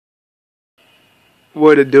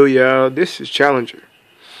What to do, y'all? This is Challenger.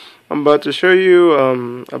 I'm about to show you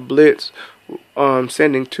a blitz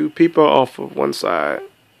sending two people off of one side.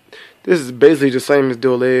 This is basically the same as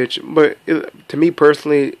dual edge, but to me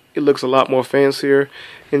personally, it looks a lot more fancier,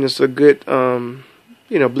 and it's a good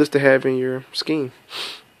blitz to have in your scheme.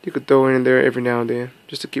 You could throw it in there every now and then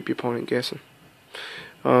just to keep your opponent guessing.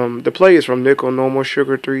 The play is from nickel, normal,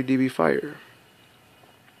 sugar, 3 DB fire.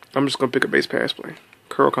 I'm just gonna pick a base pass play,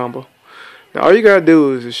 curl combo. Now all you gotta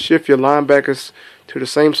do is shift your linebackers to the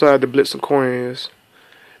same side the blitz and corner is.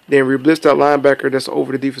 Then re-blitz that linebacker that's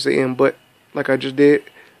over the defensive end. But like I just did,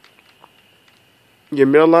 your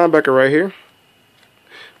middle linebacker right here,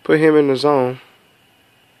 put him in the zone.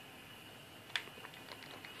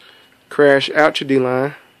 Crash out your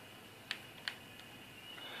D-line.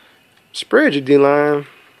 Spread your D-line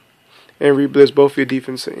and re-blitz both your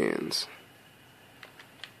defensive ends.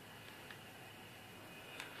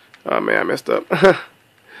 Oh man, I messed up. I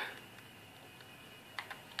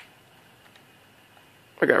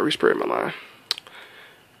gotta respread my line.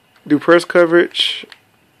 Do press coverage,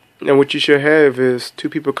 and what you should have is two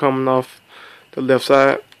people coming off the left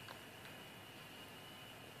side.